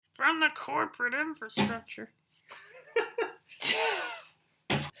I'm the corporate infrastructure.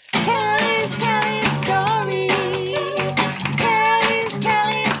 Kelly's telling stories. Kelly's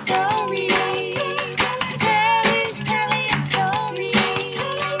telling stories. Kelly's telling stories.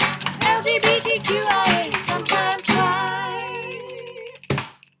 LGBTQIA sometimes cry.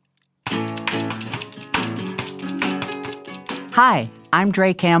 Hi, I'm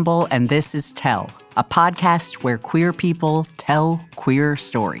Dre Campbell, and this is Tell, a podcast where queer people tell queer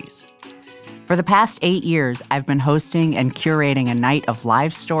stories. For the past 8 years, I've been hosting and curating a night of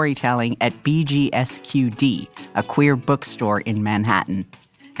live storytelling at BGSQD, a queer bookstore in Manhattan.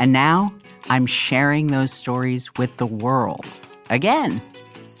 And now, I'm sharing those stories with the world. Again,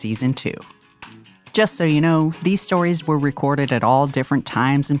 Season 2. Just so you know, these stories were recorded at all different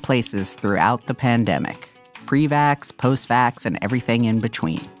times and places throughout the pandemic. Pre-vax, post-vax, and everything in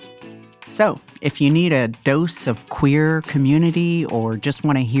between. So, if you need a dose of queer community or just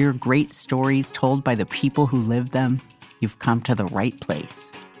want to hear great stories told by the people who live them, you've come to the right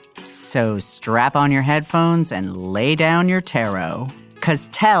place. So strap on your headphones and lay down your tarot, 'cause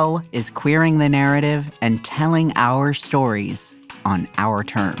Tell is queering the narrative and telling our stories on our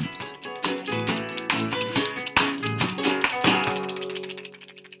terms.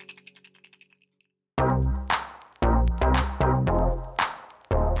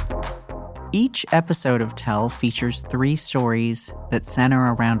 Each episode of Tell features 3 stories that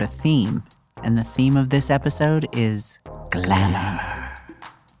center around a theme, and the theme of this episode is glamour.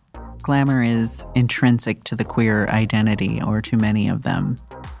 Glamour is intrinsic to the queer identity, or to many of them.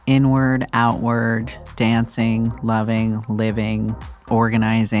 Inward, outward, dancing, loving, living,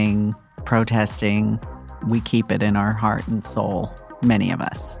 organizing, protesting. We keep it in our heart and soul, many of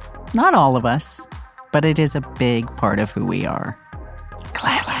us. Not all of us, but it is a big part of who we are.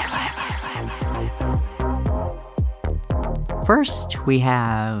 Glamour. First, we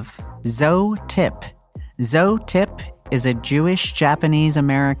have Zoe Tip. Zoe Tip is a Jewish,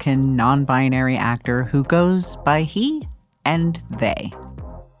 Japanese-American, non-binary actor who goes by he and they.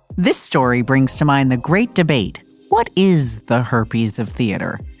 This story brings to mind the great debate. What is the herpes of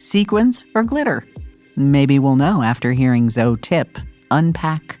theater? Sequins or glitter? Maybe we'll know after hearing Zoe Tip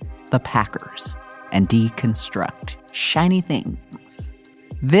unpack the Packers and deconstruct shiny things.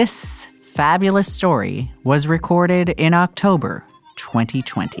 This fabulous story was recorded in October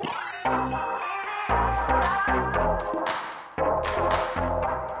 2020.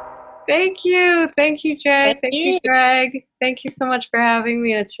 Thank you, Jay. Thank you, Greg. Thank you so much for having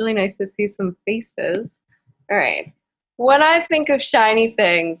me, and it's really nice to see some faces. All right. When I think of shiny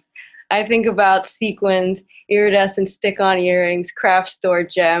things, I think about sequins, iridescent stick-on earrings, craft store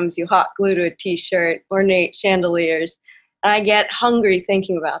gems you hot glue to a t-shirt, ornate chandeliers, and I get hungry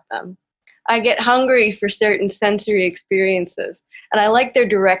thinking about them. I get hungry for certain sensory experiences, and I like their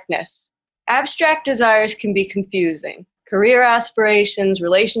directness. Abstract desires can be confusing. Career aspirations,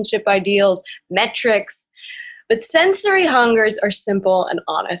 relationship ideals, metrics. But sensory hungers are simple and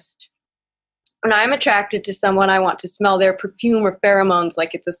honest. When I'm attracted to someone, I want to smell their perfume or pheromones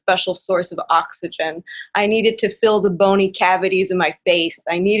like it's a special source of oxygen. I need it to fill the bony cavities in my face.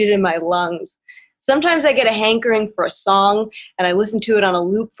 I need it in my lungs. Sometimes I get a hankering for a song, and I listen to it on a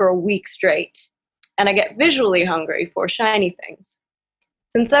loop for a week straight. And I get visually hungry for shiny things.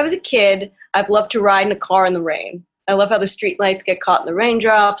 Since I was a kid, I've loved to ride in a car in the rain. I love how the streetlights get caught in the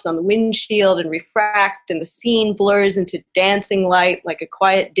raindrops, on the windshield, and refract, and the scene blurs into dancing light like a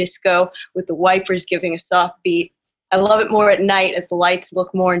quiet disco with the wipers giving a soft beat. I love it more at night as the lights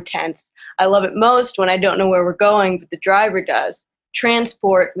look more intense. I love it most when I don't know where we're going, but the driver does.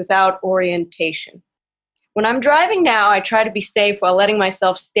 Transport without orientation. When I'm driving now, I try to be safe while letting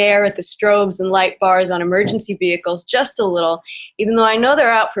myself stare at the strobes and light bars on emergency vehicles just a little, even though I know they're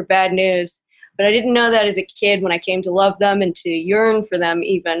out for bad news. But I didn't know that as a kid when I came to love them and to yearn for them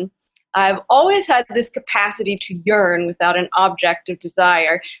even. I've always had this capacity to yearn without an object of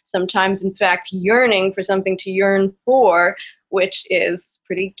desire, sometimes in fact yearning for something to yearn for, which is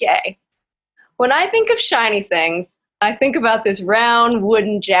pretty gay. When I think of shiny things, I think about this round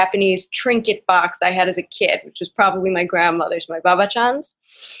wooden Japanese trinket box I had as a kid, which was probably my grandmother's, my babachan's.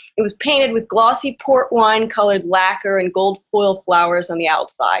 It was painted with glossy port wine colored lacquer and gold foil flowers on the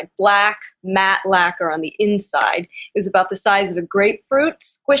outside, black matte lacquer on the inside. It was about the size of a grapefruit,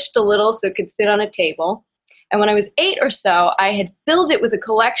 squished a little so it could sit on a table. And when I was 8 or so, I had filled it with a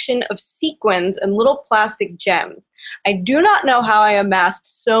collection of sequins and little plastic gems. I do not know how I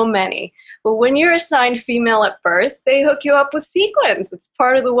amassed so many, but when you're assigned female at birth, they hook you up with sequins. It's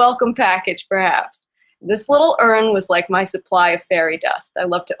part of the welcome package, perhaps. This little urn was like my supply of fairy dust. I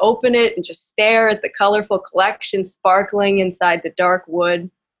loved to open it and just stare at the colorful collection sparkling inside the dark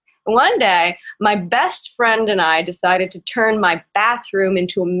wood. One day, my best friend and I decided to turn my bathroom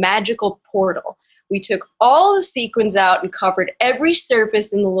into a magical portal. We took all the sequins out and covered every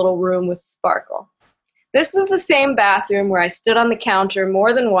surface in the little room with sparkle. This was the same bathroom where I stood on the counter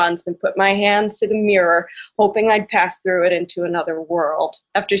more than once and put my hands to the mirror, hoping I'd pass through it into another world,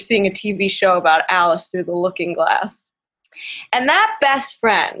 after seeing a TV show about Alice through the looking glass. And that best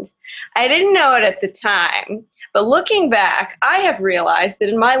friend, I didn't know it at the time, but looking back, I have realized that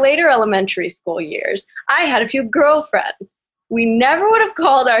in my later elementary school years, I had a few girlfriends. We never would have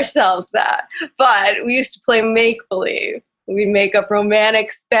called ourselves that, but we used to play make-believe. We'd make up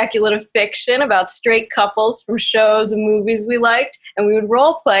romantic, speculative fiction about straight couples from shows and movies we liked, and we would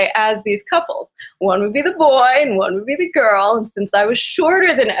role play as these couples. One would be the boy and one would be the girl, and since I was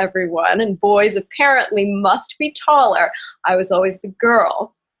shorter than everyone and boys apparently must be taller, I was always the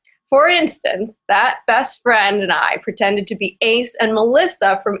girl. For instance, that best friend and I pretended to be Ace and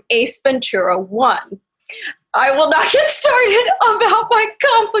Melissa from Ace Ventura 1. I will not get started about my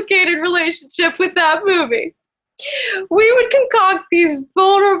complicated relationship with that movie. We would concoct these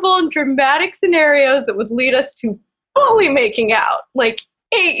vulnerable and dramatic scenarios that would lead us to fully making out, like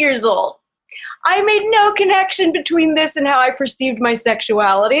 8 years old. I made no connection between this and how I perceived my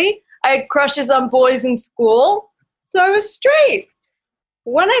sexuality. I had crushes on boys in school, so I was straight.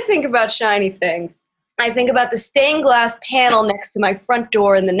 When I think about shiny things, I think about the stained glass panel next to my front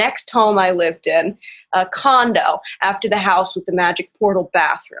door in the next home I lived in, a condo after the house with the magic portal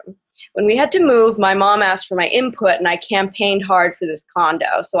bathroom. When we had to move, my mom asked for my input, and I campaigned hard for this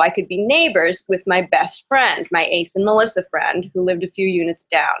condo so I could be neighbors with my best friend, my Ace and Melissa friend, who lived a few units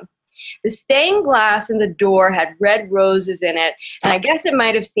down. The stained glass in the door had red roses in it, and I guess it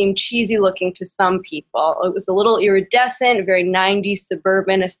might have seemed cheesy looking to some people. It was a little iridescent, very 90s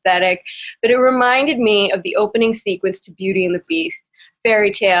suburban aesthetic, but it reminded me of the opening sequence to Beauty and the Beast.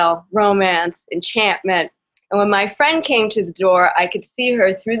 Fairy tale, romance, enchantment. And when my friend came to the door, I could see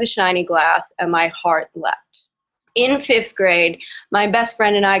her through the shiny glass, and my heart leapt. In 5th grade, my best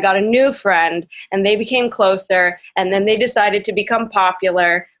friend and I got a new friend, and they became closer, and then they decided to become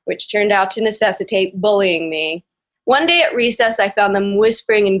popular, which turned out to necessitate bullying me. One day at recess, I found them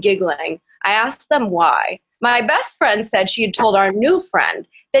whispering and giggling. I asked them why. My best friend said she had told our new friend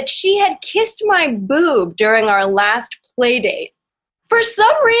that she had kissed my boob during our last play date. For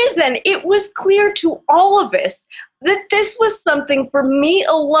some reason, it was clear to all of us that this was something for me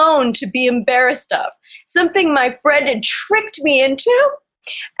alone to be embarrassed of, something my friend had tricked me into.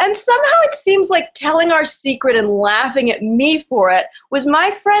 And somehow it seems like telling our secret and laughing at me for it was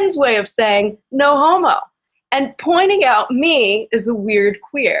my friend's way of saying, no homo, and pointing out me as a weird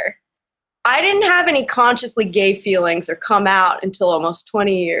queer. I didn't have any consciously gay feelings or come out until almost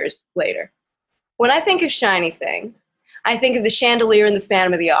 20 years later. When I think of shiny things, I think of The Chandelier in the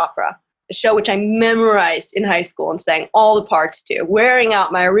Phantom of the Opera, a show which I memorized in high school and sang all the parts to, wearing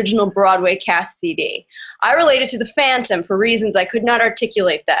out my original Broadway cast CD. I related to the Phantom for reasons I could not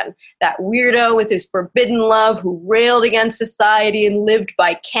articulate then. That weirdo with his forbidden love who railed against society and lived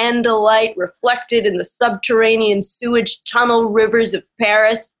by candlelight reflected in the subterranean sewage tunnel rivers of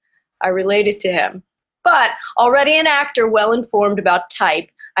Paris. I related to him. But already an actor well informed about type,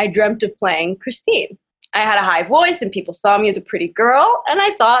 I dreamt of playing Christine. I had a high voice and people saw me as a pretty girl, and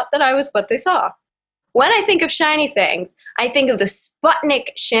I thought that I was what they saw. When I think of shiny things, I think of the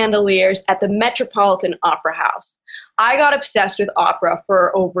Sputnik chandeliers at the Metropolitan Opera House. I got obsessed with opera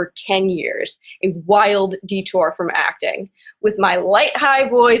for over 10 years, a wild detour from acting. With my light high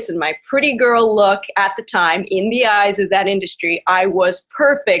voice and my pretty girl look at the time in the eyes of that industry, I was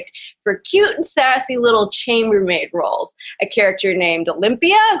perfect for cute and sassy little chambermaid roles. A character named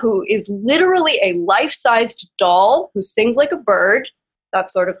Olympia, who is literally a life-sized doll who sings like a bird,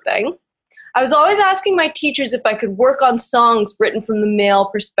 that sort of thing. I was always asking my teachers if I could work on songs written from the male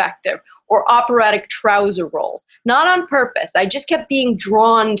perspective or operatic trouser roles. Not on purpose. I just kept being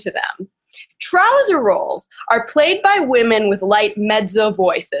drawn to them. Trouser roles are played by women with light mezzo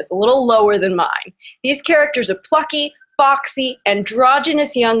voices, a little lower than mine. These characters are plucky, foxy,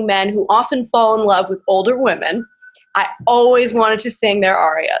 androgynous young men who often fall in love with older women. I always wanted to sing their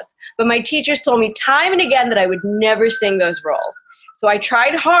arias, but my teachers told me time and again that I would never sing those roles. So I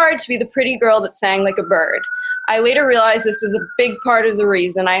tried hard to be the pretty girl that sang like a bird. I later realized this was a big part of the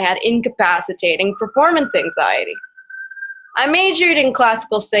reason I had incapacitating performance anxiety. I majored in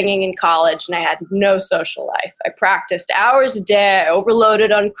classical singing in college, and I had no social life. I practiced hours a day, I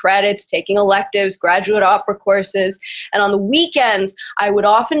overloaded on credits, taking electives, graduate opera courses, and on the weekends, I would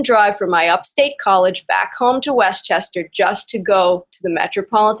often drive from my upstate college back home to Westchester just to go to the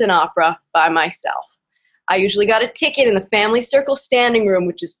Metropolitan Opera by myself. I usually got a ticket in the family circle standing room,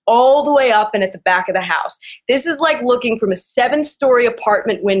 which is all the way up and at the back of the house. This is like looking from a 7-story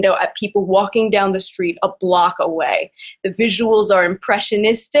apartment window at people walking down the street a block away. The visuals are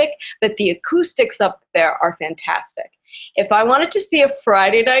impressionistic, but the acoustics up there are fantastic. If I wanted to see a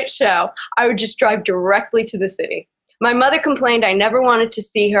Friday night show, I would just drive directly to the city. My mother complained I never wanted to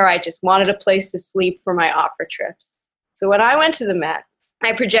see her. I just wanted a place to sleep for my opera trips. So when I went to the Met,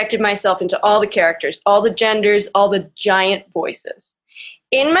 I projected myself into all the characters, all the genders, all the giant voices.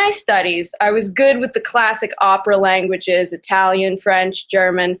 In my studies, I was good with the classic opera languages, Italian, French,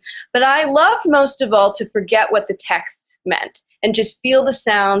 German, but I loved most of all to forget what the text meant and just feel the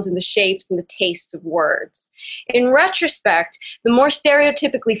sounds and the shapes and the tastes of words. In retrospect, the more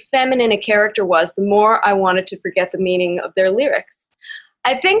stereotypically feminine a character was, the more I wanted to forget the meaning of their lyrics.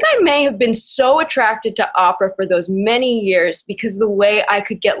 I think I may have been so attracted to opera for those many years because of the way I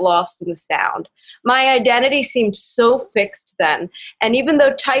could get lost in the sound. My identity seemed so fixed then, and even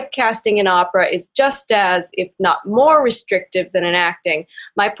though typecasting in opera is just as, if not more restrictive than in acting,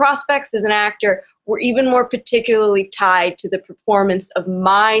 my prospects as an actor were even more particularly tied to the performance of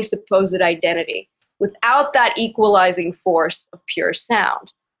my supposed identity, without that equalizing force of pure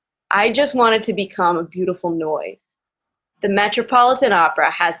sound. I just wanted to become a beautiful noise. The Metropolitan Opera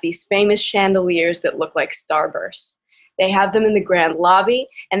has these famous chandeliers that look like starbursts. They have them in the grand lobby,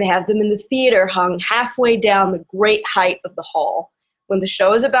 and they have them in the theater hung halfway down the great height of the hall. When the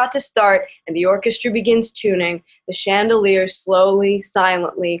show is about to start and the orchestra begins tuning, the chandeliers slowly,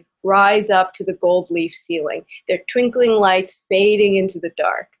 silently rise up to the gold leaf ceiling, their twinkling lights fading into the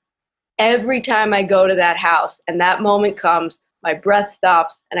dark. Every time I go to that house and that moment comes, my breath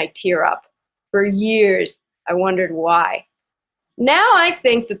stops and I tear up. For years, I wondered why. Now I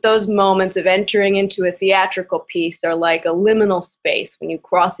think that those moments of entering into a theatrical piece are like a liminal space when you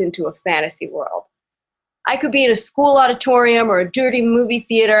cross into a fantasy world. I could be in a school auditorium or a dirty movie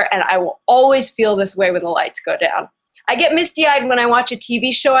theater, and I will always feel this way when the lights go down. I get misty-eyed when I watch a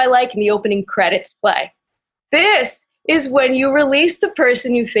TV show I like and the opening credits play. This is when you release the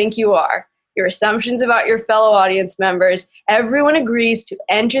person you think you are, your assumptions about your fellow audience members. Everyone agrees to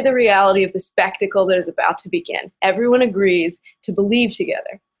enter the reality of the spectacle that is about to begin. Everyone agrees to believe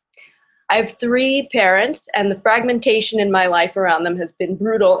together. I have 3 parents, and the fragmentation in my life around them has been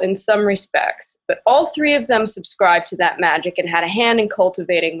brutal in some respects, but all 3 of them subscribed to that magic and had a hand in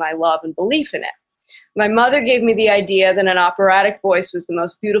cultivating my love and belief in it. My mother gave me the idea that an operatic voice was the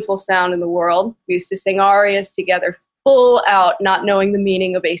most beautiful sound in the world. We used to sing arias together full out, not knowing the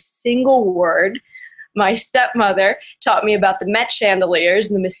meaning of a single word. My stepmother taught me about the Met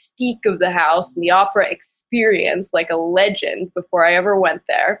chandeliers and the mystique of the house and the opera experience like a legend before I ever went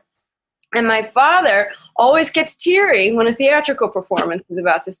there. And my father always gets teary when a theatrical performance is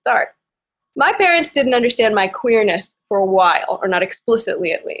about to start. My parents didn't understand my queerness for a while, or not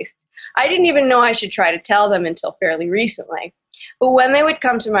explicitly at least. I didn't even know I should try to tell them until fairly recently. But when they would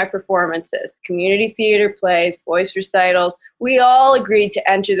come to my performances, community theater plays, voice recitals, we all agreed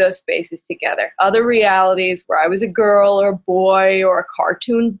to enter those spaces together. Other realities where I was a girl or a boy or a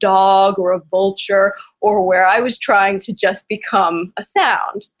cartoon dog or a vulture, or where I was trying to just become a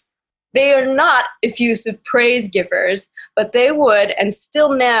sound. They are not effusive praise givers, but they would, and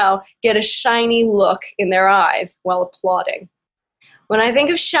still now, get a shiny look in their eyes while applauding. When I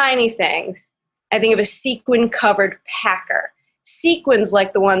think of shiny things, I think of a sequin-covered packer. Sequins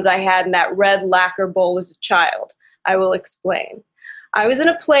like the ones I had in that red lacquer bowl as a child. I will explain. I was in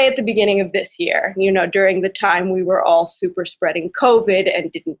a play at the beginning of this year, during the time we were all super spreading COVID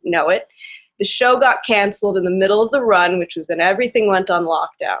and didn't know it. The show got canceled in the middle of the run, which was when everything went on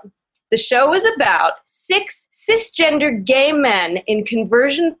lockdown. The show was about 6 cisgender gay men in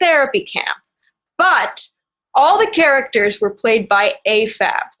conversion therapy camp, but all the characters were played by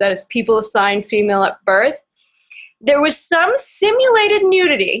AFABs, that is, people assigned female at birth. There was some simulated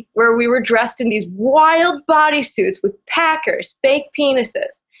nudity where we were dressed in these wild bodysuits with packers, fake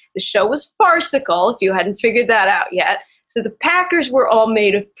penises. The show was farcical, if you hadn't figured that out yet. So the packers were all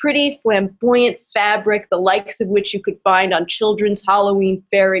made of pretty flamboyant fabric, the likes of which you could find on children's Halloween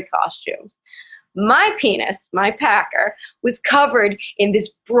fairy costumes. My penis, my packer, was covered in this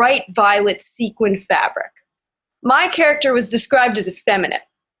bright violet sequin fabric. My character was described as effeminate.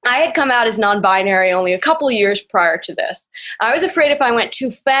 I had come out as non-binary only a couple of years prior to this. I was afraid if I went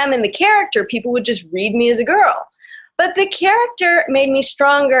too femme in the character, people would just read me as a girl. But the character made me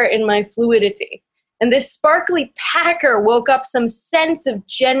stronger in my fluidity. And this sparkly packer woke up some sense of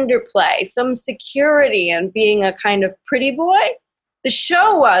gender play, some security and being a kind of pretty boy. The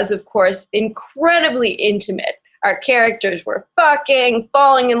show was, of course, incredibly intimate, Our characters were fucking,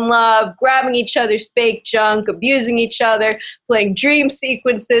 falling in love, grabbing each other's fake junk, abusing each other, playing dream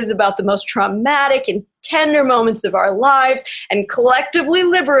sequences about the most traumatic and tender moments of our lives, and collectively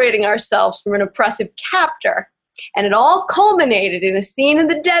liberating ourselves from an oppressive captor. And it all culminated in a scene in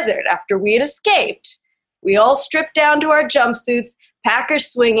the desert after we had escaped. We all stripped down to our jumpsuits,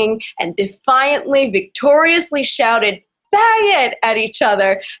 packers swinging, and defiantly, victoriously shouted, "Faggot!" at each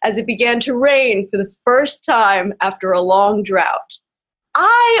other as it began to rain for the first time after a long drought.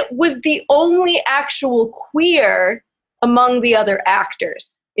 I was the only actual queer among the other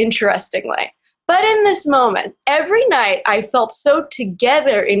actors, interestingly. But in this moment, every night I felt so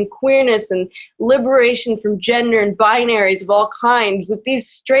together in queerness and liberation from gender and binaries of all kinds with these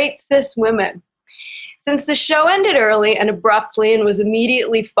straight cis women. Since the show ended early and abruptly and was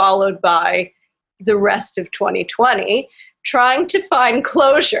immediately followed by the rest of 2020, trying to find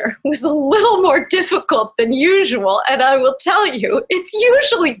closure was a little more difficult than usual, and I will tell you, it's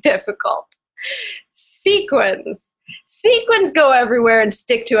usually difficult. Sequins. Sequins go everywhere and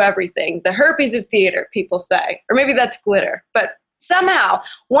stick to everything. The herpes of theater, people say. Or maybe that's glitter. But somehow,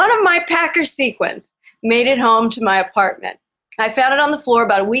 one of my Packer sequins made it home to my apartment. I found it on the floor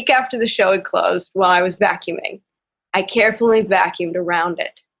about a week after the show had closed while I was vacuuming. I carefully vacuumed around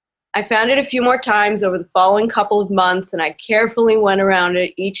it. I found it a few more times over the following couple of months, and I carefully went around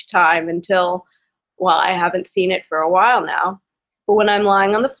it each time until, well, I haven't seen it for a while now. But when I'm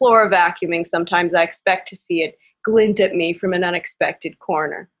lying on the floor vacuuming, sometimes I expect to see it glint at me from an unexpected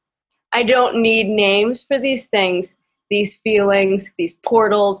corner. I don't need names for these things, these feelings, these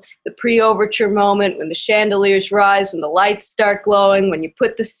portals, the pre-overture moment when the chandeliers rise, when the lights start glowing, when you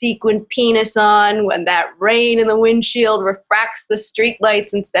put the sequined penis on, when that rain in the windshield refracts the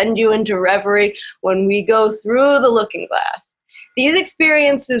streetlights and sends you into reverie, when we go through the looking glass. These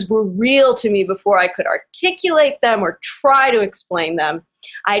experiences were real to me before I could articulate them or try to explain them.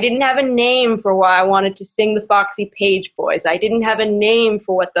 I didn't have a name for why I wanted to sing the Foxy Page Boys. I didn't have a name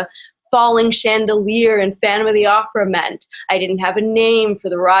for what the falling chandelier in Phantom of the Opera meant. I didn't have a name for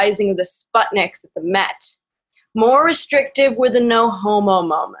the rising of the Sputniks at the Met. More restrictive were the no homo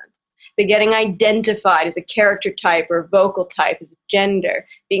moments, the getting identified as a character type or a vocal type as a gender,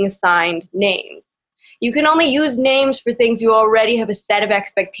 being assigned names. You can only use names for things you already have a set of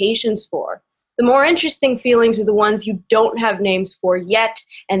expectations for. The more interesting feelings are the ones you don't have names for yet,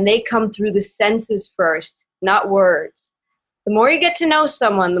 and they come through the senses first, not words. The more you get to know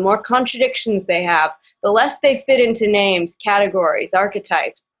someone, the more contradictions they have, the less they fit into names, categories,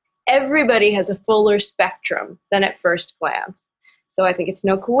 archetypes. Everybody has a fuller spectrum than at first glance. So I think it's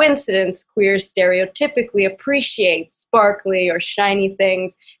no coincidence queers stereotypically appreciate sparkly or shiny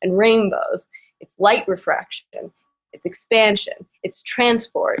things and rainbows. It's light refraction, it's expansion, it's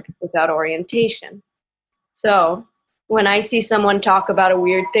transport without orientation. So when I see someone talk about a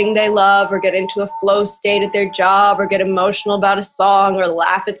weird thing they love or get into a flow state at their job or get emotional about a song or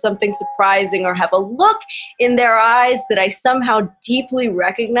laugh at something surprising or have a look in their eyes that I somehow deeply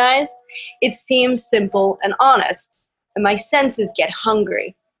recognize, it seems simple and honest, and my senses get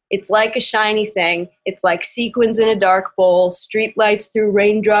hungry. It's like a shiny thing. It's like sequins in a dark bowl, streetlights through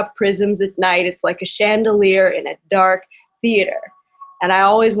raindrop prisms at night. It's like a chandelier in a dark theater. And I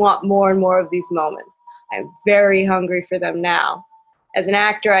always want more and more of these moments. I'm very hungry for them now. As an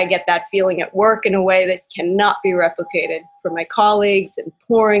actor, I get that feeling at work in a way that cannot be replicated from my colleagues and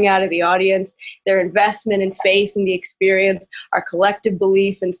pouring out of the audience, their investment and faith in the experience, our collective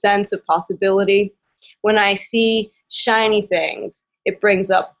belief and sense of possibility. When I see shiny things, it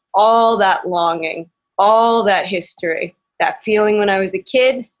brings up all that longing, all that history, that feeling when I was a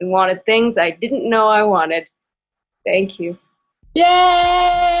kid and wanted things I didn't know I wanted. Thank you.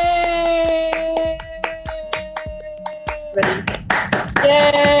 Yay!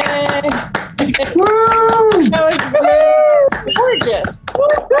 Yay! That was gorgeous.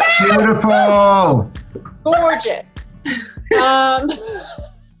 Beautiful. Gorgeous.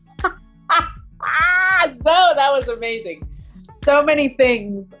 So that was amazing. So many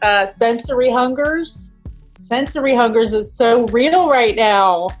things. Sensory hungers. Sensory hungers is so real right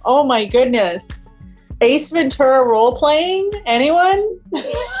now. Oh my goodness. Ace Ventura role playing? Anyone?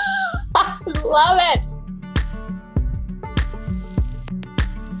 I love it.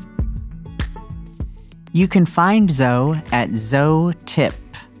 You can find Zoe at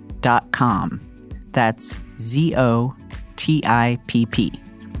zoetipp.com. That's ZOTIPP.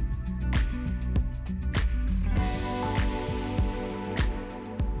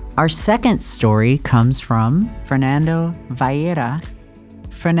 Our second story comes from Fernando Vieira.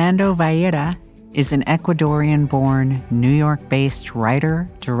 Fernando Vieira is an Ecuadorian-born, New York-based writer,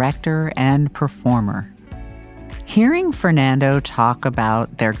 director, and performer. Hearing Fernando talk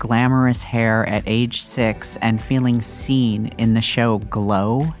about their glamorous hair at age 6 and feeling seen in the show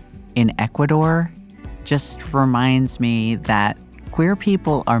Glow in Ecuador just reminds me that queer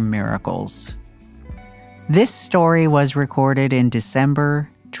people are miracles. This story was recorded in December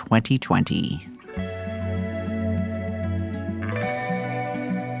 2020.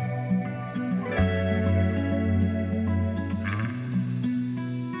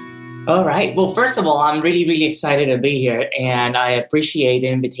 All right. Well, first of all, I'm really, really excited to be here, and I appreciate the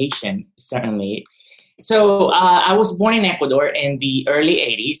invitation, certainly. So I was born in Ecuador in the early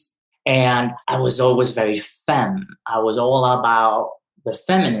 80s, and I was always very femme. I was all about the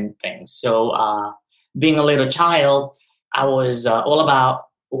feminine things. So being a little child, I was all about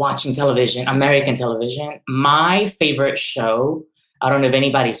watching television, American television. My favorite show, I don't know if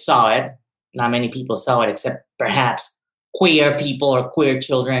anybody saw it. Not many people saw it, except perhaps queer people or queer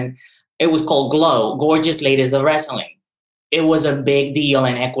children. It was called Glow, Gorgeous Ladies of Wrestling. It was a big deal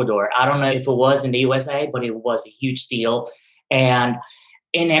in Ecuador. I don't know if it was in the USA, but it was a huge deal. And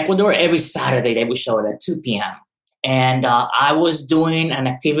in Ecuador, every Saturday they would show it at 2 p.m. And I was doing an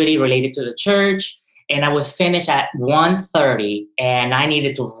activity related to the church, and I would finish at 1:30, and I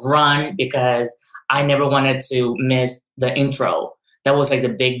needed to run because I never wanted to miss the intro. That was like the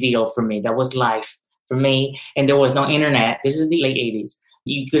big deal for me. That was life for me. And there was no internet. This is the late 80s.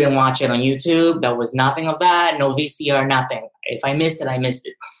 You couldn't watch it on YouTube. There was nothing of that. No VCR, nothing. If I missed it, I missed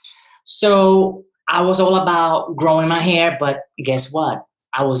it. So I was all about growing my hair. But guess what?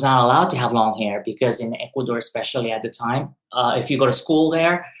 I was not allowed to have long hair because in Ecuador, especially at the time, if you go to school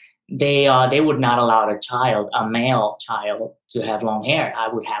there, they would not allow a male child, to have long hair. I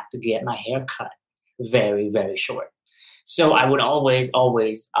would have to get my hair cut very, very short. So I would always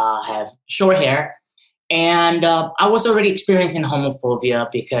have short hair. And I was already experiencing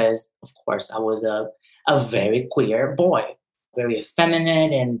homophobia because, of course, I was a very queer boy, very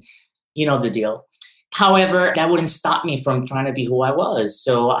effeminate, and you know the deal. However, that wouldn't stop me from trying to be who I was.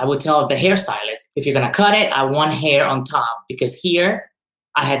 So I would tell the hairstylist, if you're going to cut it, I want hair on top. Because here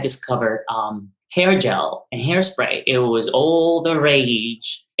I had discovered hair gel and hairspray. It was all the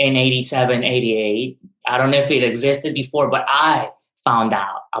rage in 87, 88. I don't know if it existed before, but I found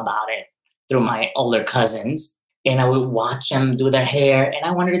out about it through my older cousins, and I would watch them do their hair, and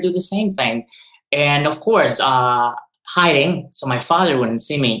I wanted to do the same thing. And of course, hiding, so my father wouldn't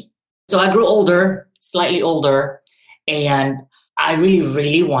see me. So I grew older, slightly older, and I really,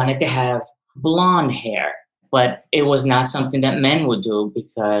 really wanted to have blonde hair, but it was not something that men would do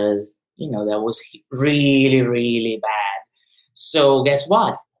because, you know, that was really, really bad. So guess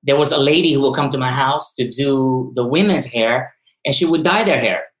what? There was a lady who would come to my house to do the women's hair, and she would dye their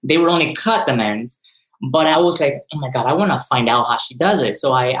hair. They would only cut the men's. But I was like, oh my God, I want to find out how she does it.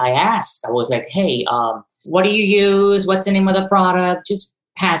 So I asked, I was like, hey, what do you use? What's the name of the product? Just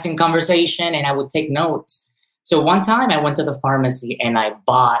passing conversation, and I would take notes. So one time I went to the pharmacy and I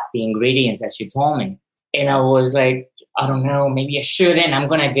bought the ingredients that she told me. And I was like, I don't know, maybe I shouldn't. I'm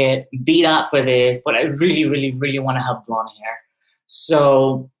going to get beat up for this, but I really, really, really want to have blonde hair.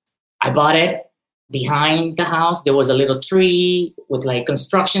 So I bought it. Behind the house, there was a little tree with like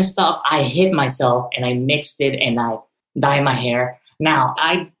construction stuff. I hid myself and I mixed it and I dyed my hair. Now,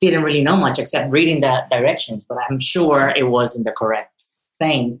 I didn't really know much except reading the directions, but I'm sure it wasn't the correct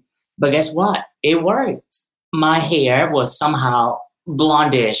thing. But guess what? It worked. My hair was somehow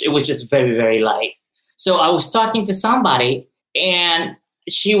blondish. It was just very, very light. So I was talking to somebody and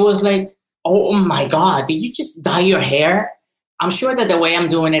she was like, oh my God, did you just dye your hair? I'm sure that the way I'm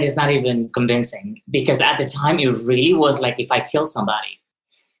doing it is not even convincing because at the time it really was like if I kill somebody.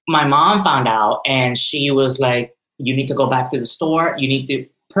 My mom found out and she was like, you need to go back to the store. You need to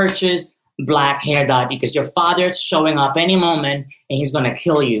purchase black hair dye because your father's showing up any moment and he's going to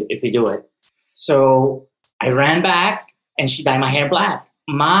kill you if you do it. So I ran back and she dyed my hair black.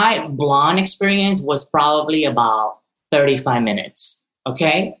 My blonde experience was probably about 35 minutes.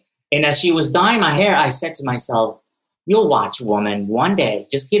 Okay. And as she was dyeing my hair, I said to myself, you'll watch, woman, one day.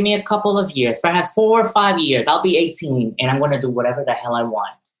 Just give me a couple of years, perhaps 4 or 5 years. I'll be 18 and I'm going to do whatever the hell I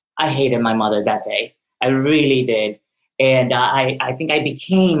want. I hated my mother that day. I really did. And I think I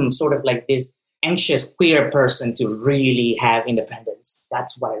became sort of like this anxious queer person to really have independence.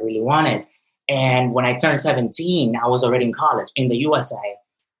 That's what I really wanted. And when I turned 17, I was already in college in the USA.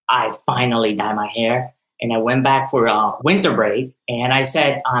 I finally dyed my hair and I went back for a winter break and I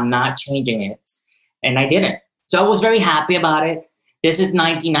said, I'm not changing it. And I didn't. So I was very happy about it. This is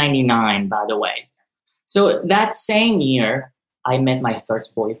 1999, by the way. So that same year, I met my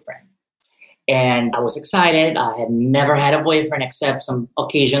first boyfriend. And I was excited. I had never had a boyfriend except some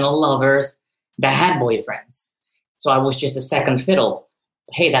occasional lovers that had boyfriends. So I was just a second fiddle.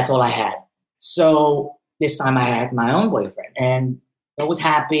 Hey, that's all I had. So this time I had my own boyfriend, and I was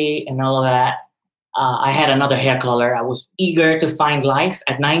happy and all of that. I had another hair color. I was eager to find life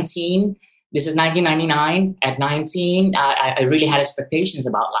at 19. This is 1999. At 19, I really had expectations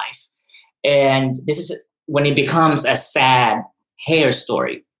about life. And this is when it becomes a sad hair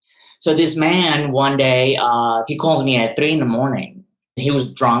story. So this man, one day, he calls me at 3 a.m. He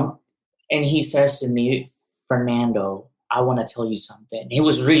was drunk, and he says to me, Fernando, I want to tell you something. He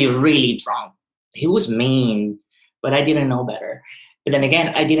was really, really drunk. He was mean, but I didn't know better. But then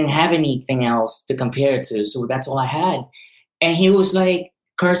again, I didn't have anything else to compare it to, so that's all I had. And he was like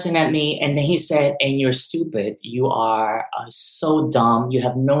cursing at me, and then he said, and you're stupid. You are so dumb. You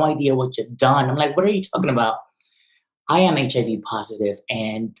have no idea what you've done. I'm like, what are you talking about? I am HIV positive,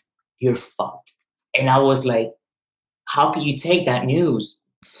 and you're fucked. And I was like, how can you take that news?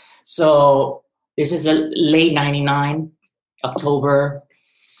 So this is a late 99, October.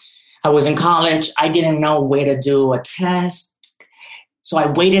 I was in college. I didn't know where to do a test. So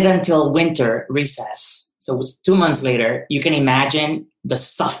I waited until winter recess. So it was 2 months later. You can imagine the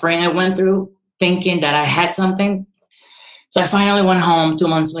suffering I went through thinking that I had something. So I finally went home 2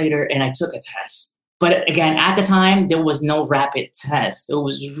 months later and I took a test. But again, at the time, there was no rapid test. It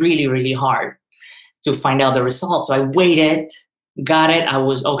was really, really hard to find out the results. So I waited, got it. I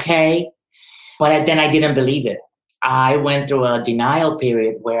was okay. But then I didn't believe it. I went through a denial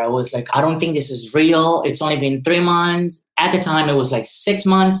period where I was like, I don't think this is real. It's only been 3 months. At the time, it was like 6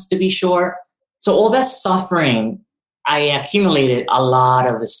 months to be sure. So all that suffering, I accumulated a lot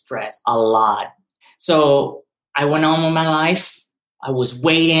of stress, a lot. So I went on with my life. I was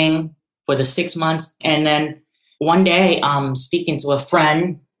waiting for the 6 months. And then one day I'm speaking to a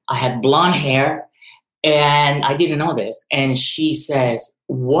friend. I had blonde hair and I didn't know this. And she says,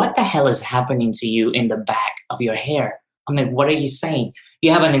 what the hell is happening to you in the back of your hair? I'm like, what are you saying?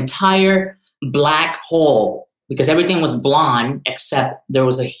 You have an entire black hole because everything was blonde except there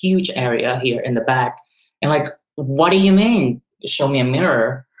was a huge area here in the back. And like, what do you mean? Show me a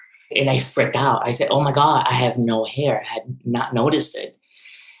mirror. And I freaked out. I said, oh my God, I have no hair. I had not noticed it.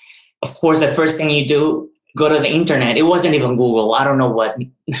 Of course, the first thing you do, go to the internet. It wasn't even Google. I don't know what,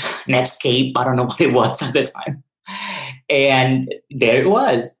 Netscape. I don't know what it was at the time. And there it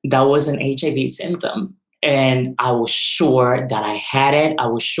was. That was an HIV symptom. And I was sure that I had it. I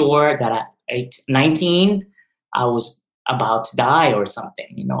was sure that at 19, I was about to die or something.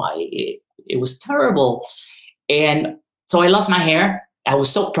 You know, it was terrible. And so I lost my hair. I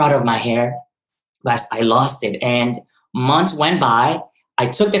was so proud of my hair, but I lost it. And months went by. I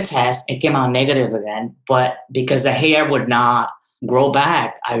took the test. It came out negative again. But because the hair would not grow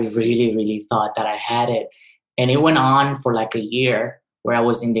back, I really, really thought that I had it. And it went on for like a year where I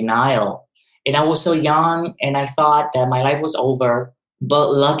was in denial. And I was so young and I thought that my life was over.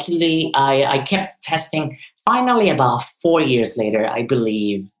 But luckily, I kept testing. Finally, about 4 years later, I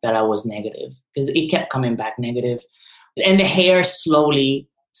believe that I was negative because it kept coming back negative. And the hair slowly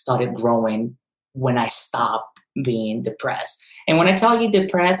started growing when I stopped being depressed. And when I tell you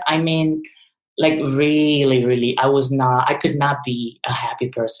depressed, I mean, like really, really, I could not be a happy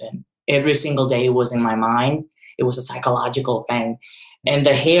person. Every single day it was in my mind. It was a psychological thing. And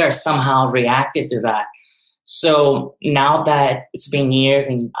the hair somehow reacted to that. So now that it's been years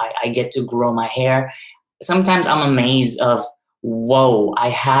and I get to grow my hair, sometimes I'm amazed of, whoa,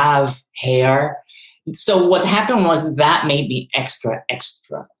 I have hair. So what happened was that made me extra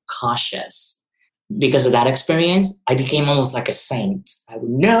cautious. Because of that experience, I became almost like a saint.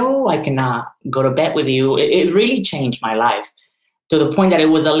 No, I cannot go to bed with you. It really changed my life to the point that it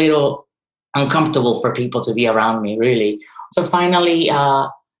was a little uncomfortable for people to be around me, really. So finally, I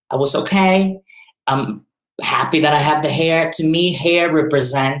was okay. I'm happy that I have the hair. To me, hair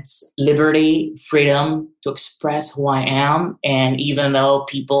represents liberty, freedom to express who I am. And even though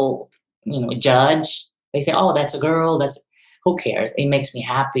people, judge, they say, oh, that's a girl. Who cares? It makes me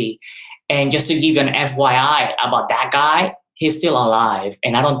happy. And just to give you an FYI about that guy, he's still alive.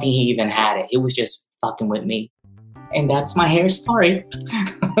 And I don't think he even had it. He was just fucking with me. And that's my hair story.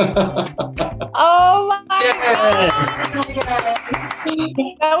 Oh my God.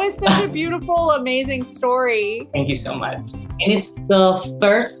 That was such a beautiful, amazing story. Thank you so much. And it's the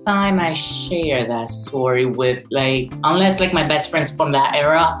first time I share that story with unless my best friends from that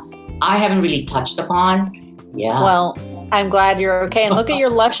era, I haven't really touched upon. Yeah. Well, I'm glad you're okay. And look at your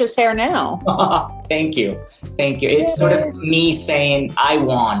luscious hair now. Thank you. It's sort of me saying I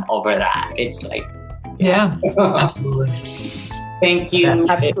won over that. It's like, yeah, absolutely. Thank you.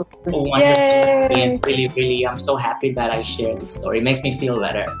 Absolutely. It's wonderful. And really, really, I'm so happy that I shared this story. It makes me feel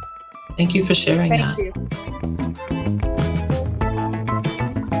better. Thank you for sharing Thank that. you.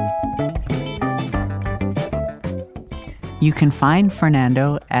 You can find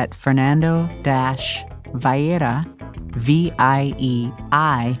Fernando at Fernando-Vieira,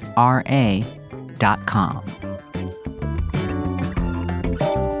 VIEIRA.com.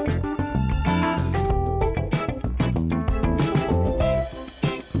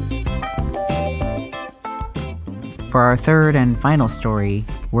 For our third and final story,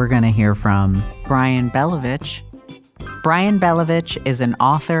 we're going to hear from Brian Belovich. Brian Belovich is an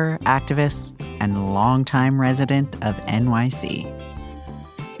author, activist, and longtime resident of NYC.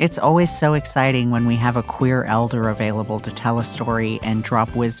 It's always so exciting when we have a queer elder available to tell a story and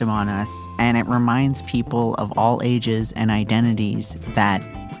drop wisdom on us, and it reminds people of all ages and identities that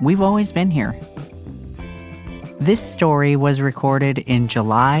we've always been here. This story was recorded in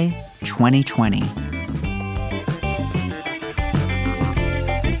July 2020.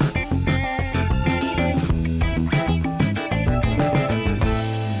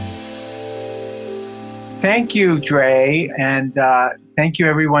 Thank you, Dre, and thank you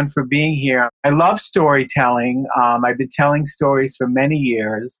everyone for being here. I love storytelling. I've been telling stories for many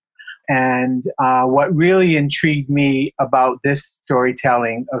years, and what really intrigued me about this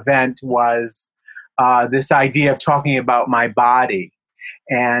storytelling event was this idea of talking about my body.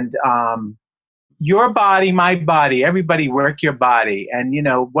 And your body, my body, everybody work your body. And, you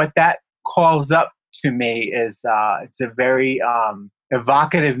know, what that calls up to me is it's a very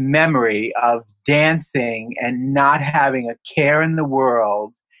evocative memory of dancing and not having a care in the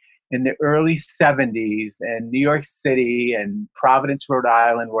world in the early 70s in New York City and Providence, Rhode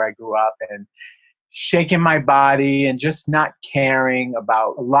Island, where I grew up, and shaking my body and just not caring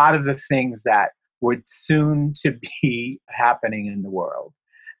about a lot of the things that would soon to be happening in the world.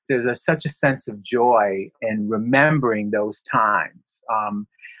 There's such a sense of joy in remembering those times.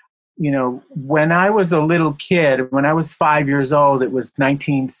 You know, when I was a little kid, when I was 5 years old, it was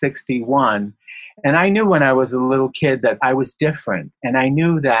 1961. And I knew when I was a little kid that I was different. And I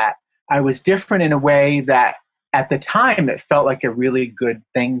knew that I was different in a way that at the time it felt like a really good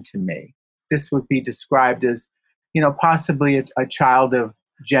thing to me. This would be described as, you know, possibly a child of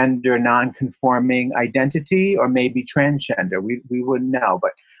gender non-conforming identity or maybe transgender. We wouldn't know,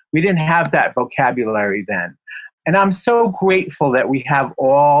 but we didn't have that vocabulary then. And I'm so grateful that we have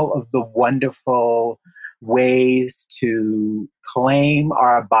all of the wonderful ways to claim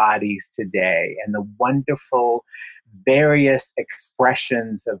our bodies today and the wonderful various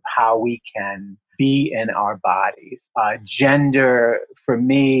expressions of how we can be in our bodies. Gender, for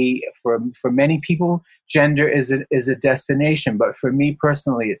me, for many people, gender is a destination. But for me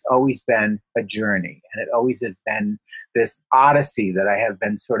personally, it's always been a journey. And it always has been this odyssey that I have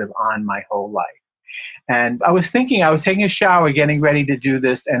been sort of on my whole life. And I was taking a shower, getting ready to do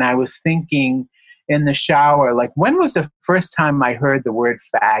this, and I was thinking in the shower, like, when was the first time I heard the word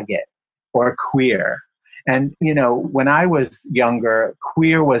faggot or queer? And, you know, when I was younger,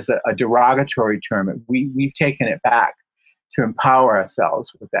 queer was a derogatory term. We've taken it back to empower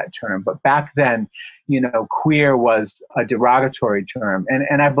ourselves with that term. But back then, you know, queer was a derogatory term.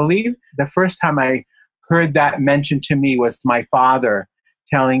 And I believe the first time I heard that mentioned to me was my father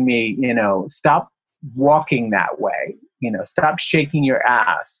telling me, you know, stop walking that way, you know, stop shaking your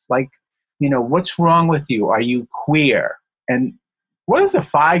ass. Like, you know, what's wrong with you? Are you queer? And what does a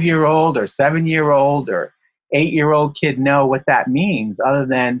 5-year-old or 7-year-old or 8-year-old kid know what that means, other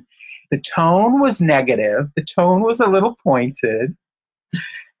than the tone was negative, the tone was a little pointed,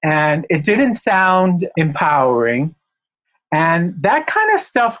 and it didn't sound empowering. And that kind of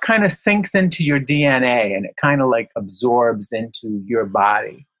stuff kind of sinks into your DNA and it kind of like absorbs into your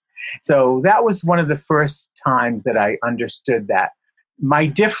body. So that was one of the first times that I understood that my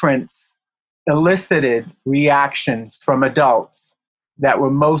difference elicited reactions from adults that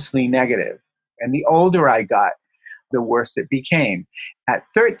were mostly negative. And the older I got, the worse it became. At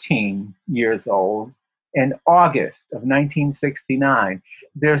 13 years old, in August of 1969,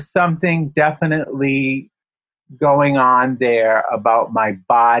 there's something definitely going on there about my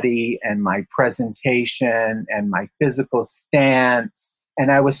body and my presentation and my physical stance.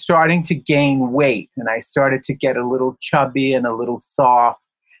 And I was starting to gain weight, and I started to get a little chubby and a little soft.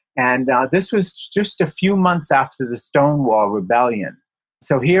 And this was just a few months after the Stonewall Rebellion.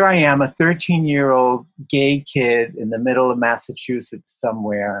 So here I am, a 13-year-old gay kid in the middle of Massachusetts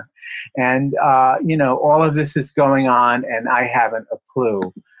somewhere. And, you know, all of this is going on, and I haven't a clue.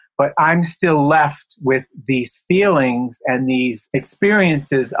 But I'm still left with these feelings and these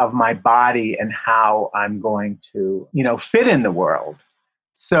experiences of my body and how I'm going to, you know, fit in the world.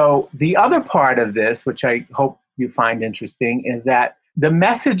 So the other part of this, which I hope you find interesting, is that the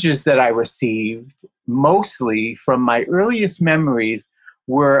messages that I received, mostly from my earliest memories,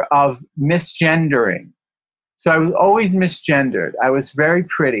 were of misgendering. So I was always misgendered. I was very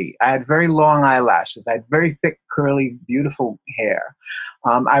pretty. I had very long eyelashes. I had very thick, curly, beautiful hair.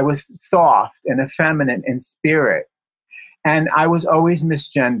 I was soft and effeminate in spirit. And I was always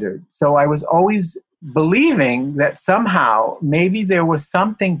misgendered. So I was always believing that somehow maybe there was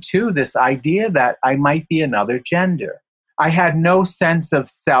something to this idea that I might be another gender. I had no sense of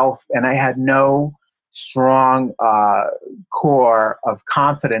self, and I had no strong core of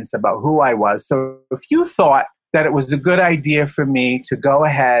confidence about who I was. So if you thought that it was a good idea for me to go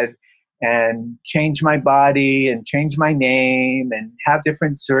ahead and change my body and change my name and have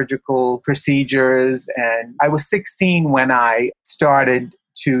different surgical procedures, and I was 16 when I started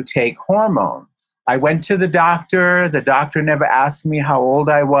to take hormones. I went to the doctor. The doctor never asked me how old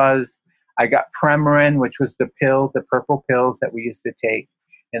I was. I got Premarin, which was the pill, the purple pills that we used to take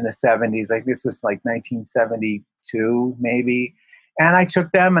in the 70s. Like this was like 1972, maybe. And I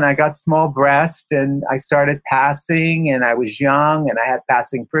took them and I got small breast and I started passing and I was young and I had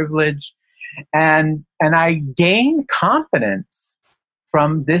passing privilege. And I gained confidence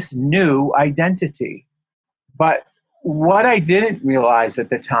from this new identity. But what I didn't realize at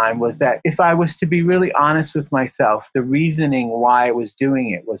the time was that if I was to be really honest with myself, the reasoning why I was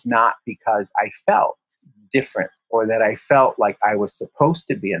doing it was not because I felt different or that I felt like I was supposed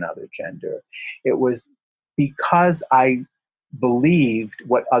to be another gender. It was because I believed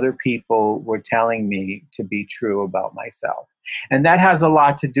what other people were telling me to be true about myself. And that has a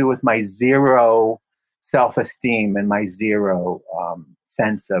lot to do with my zero self-esteem and my zero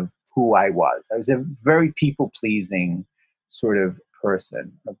sense of who I was. I was a very people-pleasing sort of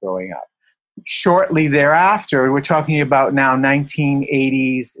person growing up. Shortly thereafter, we're talking about now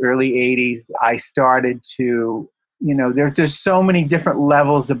 1980s, early 80s, I started to, there's so many different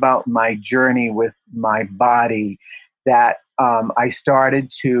levels about my journey with my body that I started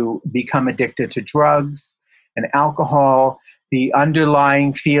to become addicted to drugs and alcohol. The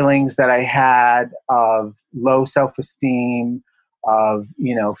underlying feelings that I had of low self-esteem, of,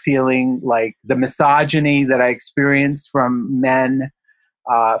 feeling like the misogyny that I experienced from men,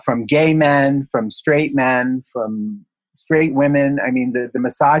 from gay men, from straight women. I mean, the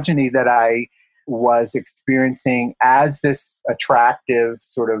misogyny that I was experiencing as this attractive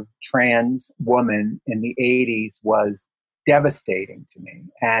sort of trans woman in the 80s was devastating to me.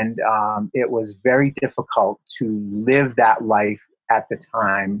 And it was very difficult to live that life at the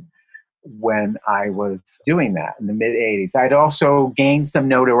time when I was doing that in the mid 80s. I'd also gained some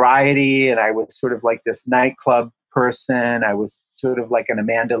notoriety and I was sort of like this nightclub person. I was sort of like an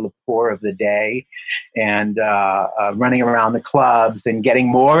Amanda Lepore of the day and running around the clubs and getting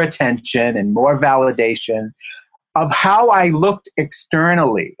more attention and more validation of how I looked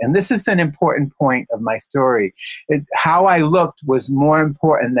externally. And this is an important point of my story. How I looked was more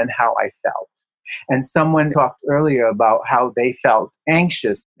important than how I felt. And someone talked earlier about how they felt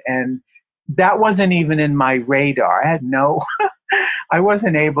anxious, and that wasn't even in my radar. I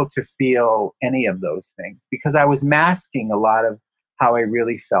wasn't able to feel any of those things because I was masking a lot of how I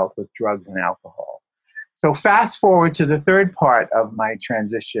really felt with drugs and alcohol. So fast forward to the third part of my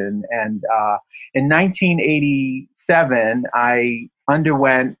transition. And in 1987, I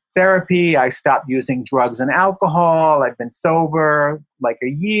underwent therapy. I stopped using drugs and alcohol. I've been sober like a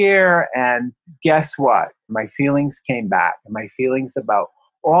year. And guess what? My feelings came back. And my feelings about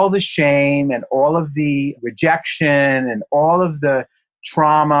all the shame and all of the rejection and all of the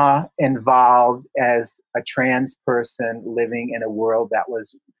trauma involved as a trans person living in a world that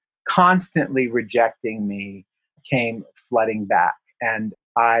was constantly rejecting me came flooding back. And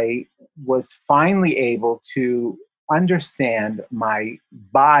I was finally able to understand my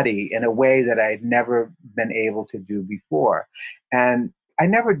body in a way that I had never been able to do before. And I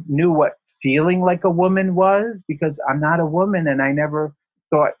never knew what feeling like a woman was because I'm not a woman, and I never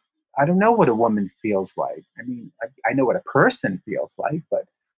thought, I don't know what a woman feels like. I mean, I know what a person feels like, but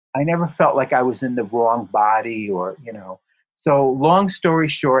I never felt like I was in the wrong body or, So long story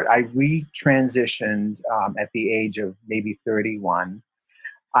short, I retransitioned at the age of maybe 31.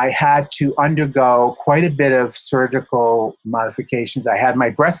 I had to undergo quite a bit of surgical modifications. I had my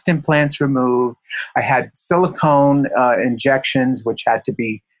breast implants removed. I had silicone injections, which had to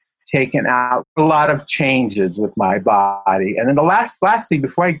be taken out. A lot of changes with my body. And then lastly,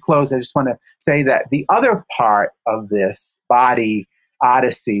 before I close, I just want to say that the other part of this body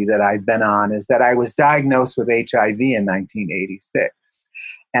odyssey that I've been on is that I was diagnosed with HIV in 1986.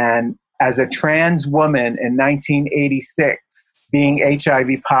 And as a trans woman in 1986, being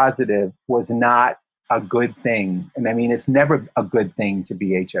HIV positive was not a good thing. And I mean, it's never a good thing to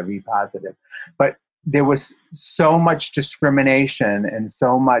be HIV positive. But there was so much discrimination and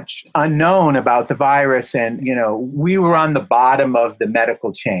so much unknown about the virus. And, we were on the bottom of the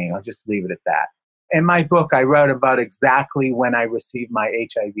medical chain. I'll just leave it at that. In my book, I wrote about exactly when I received my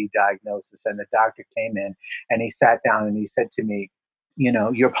HIV diagnosis, and the doctor came in and he sat down and he said to me,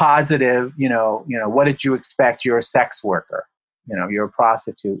 you're positive, what did you expect? You're a sex worker, you're a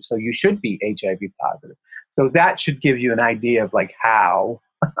prostitute, so you should be HIV positive. So that should give you an idea of like how.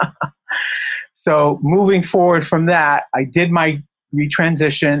 So moving forward from that, I did my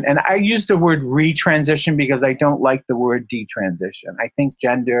retransition, and I use the word retransition because I don't like the word detransition. I think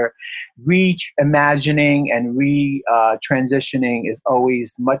gender reimagining and transitioning is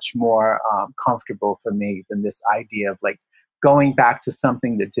always much more comfortable for me than this idea of like going back to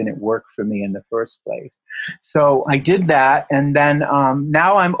something that didn't work for me in the first place. So I did that, and then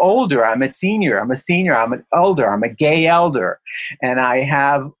now I'm older. I'm a senior. I'm an elder. I'm a gay elder, and I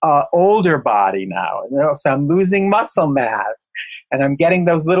have an older body now. So I'm losing muscle mass, and I'm getting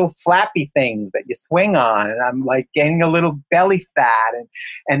those little flappy things that you swing on, and I'm like getting a little belly fat,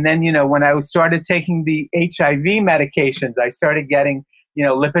 and then when I started taking the HIV medications, I started getting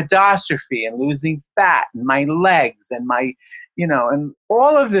lipidostrophe and losing fat in my legs and my and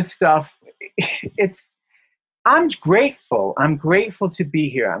all of this stuff. I'm grateful. I'm grateful to be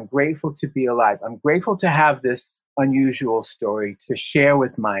here. I'm grateful to be alive. I'm grateful to have this unusual story to share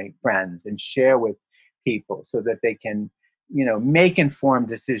with my friends and share with people so that they can, make informed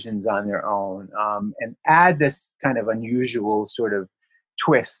decisions on their own, and add this kind of unusual sort of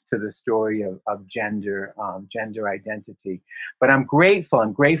twist to the story of gender identity. But I'm grateful.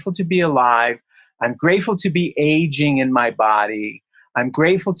 I'm grateful to be alive. I'm grateful to be aging in my body. I'm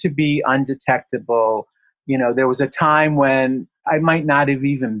grateful to be undetectable. There was a time when I might not have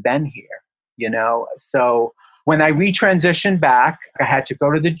even been here, So when I retransitioned back, I had to go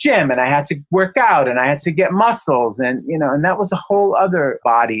to the gym and I had to work out and I had to get muscles and, and that was a whole other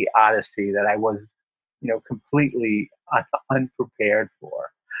body odyssey that I was, completely unprepared for.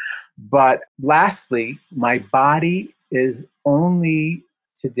 But lastly, my body is only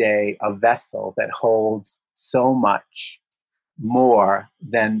today a vessel that holds so much more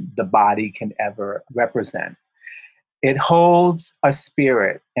than the body can ever represent. It holds a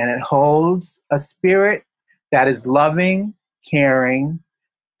spirit, and it holds a spirit that is loving, caring,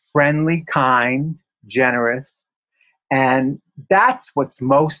 friendly, kind, generous. And that's what's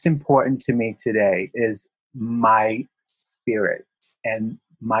most important to me today is my spirit. And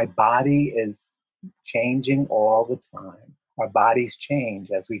my body is changing all the time. Our bodies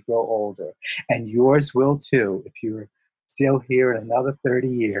change as we grow older. And yours will too. If you're still here in another 30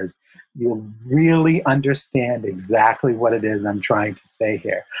 years, you'll really understand exactly what it is I'm trying to say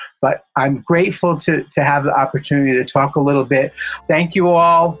here. But I'm grateful to have the opportunity to talk a little bit. Thank you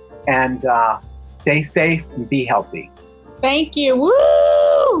all, and stay safe and be healthy. Thank you.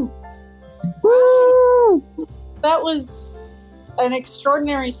 Woo! Woo! That was an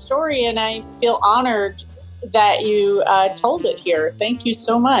extraordinary story, and I feel honored that you told it here. Thank you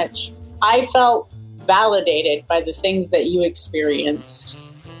so much. I felt validated by the things that you experienced,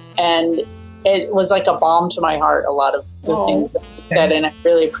 and it was like a balm to my heart, a lot of the things that you said, and I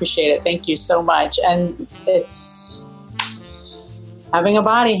really appreciate it. Thank you so much. And it's having a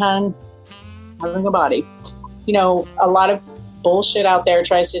body, hon. Having a body. A lot of bullshit out there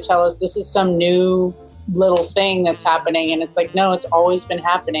tries to tell us this is some new little thing that's happening, and it's like, no, it's always been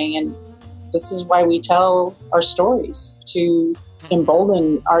happening. And this is why we tell our stories, to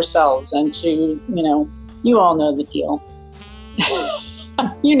embolden ourselves and to, you all know the deal.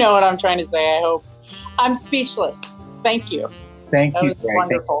 You know what I'm trying to say, I hope. I'm speechless. Thank you. Thank That you, was Greg.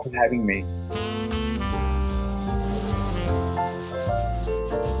 wonderful. Thank you for having me.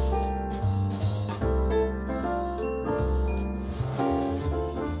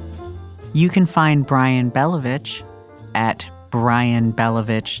 You can find Brian Belovich at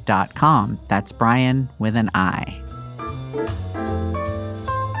brianbelovich.com. That's Brian with an I.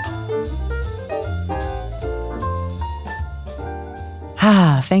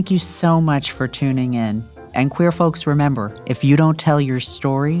 Thank you so much for tuning in. And queer folks, remember, if you don't tell your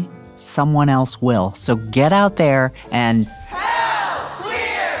story, someone else will. So get out there and Tell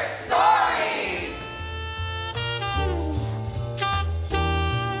queer stories.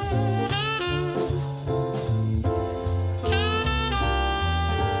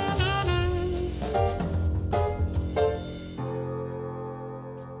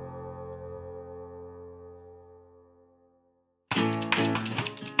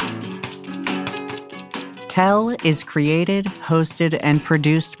 Tell is created, hosted, and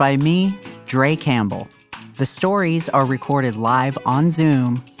produced by me, Dre Campbell. The stories are recorded live on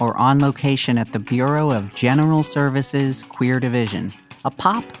Zoom or on location at the Bureau of General Services Queer Division, a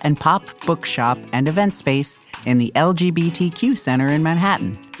pop and pop bookshop and event space in the LGBTQ Center in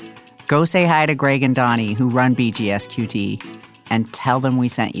Manhattan. Go say hi to Greg and Donnie, who run BGSQD, and tell them we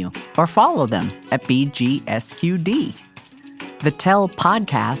sent you, or follow them at BGSQD. The Tell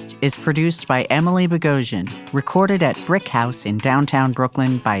podcast is produced by Emily Bogosian, recorded at Brick House in downtown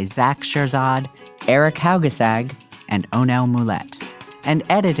Brooklyn by Zach Sherzad, Eric Haugesag, and Onel Moulette, and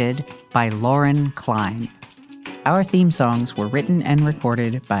edited by Lauren Klein. Our theme songs were written and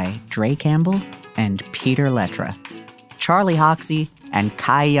recorded by Dre Campbell and Peter Lettra. Charlie Hoxie and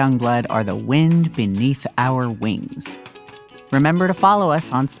Kai Youngblood are the wind beneath our wings. Remember to follow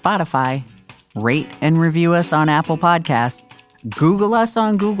us on Spotify, rate and review us on Apple Podcasts, Google us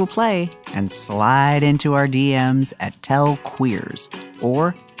on Google Play, and slide into our DMs at Tell Queers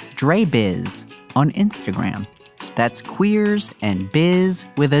or DreBiz on Instagram. That's queers and biz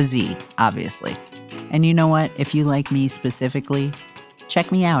with a Z, obviously. And you know what? If you like me specifically,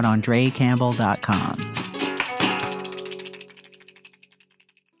 check me out on DreCampbell.com.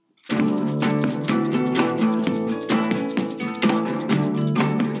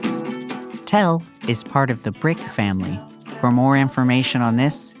 Tell is part of the Brick family. For more information on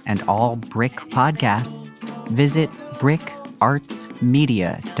this and all Brick podcasts, visit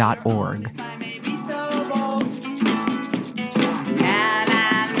brickartsmedia.org.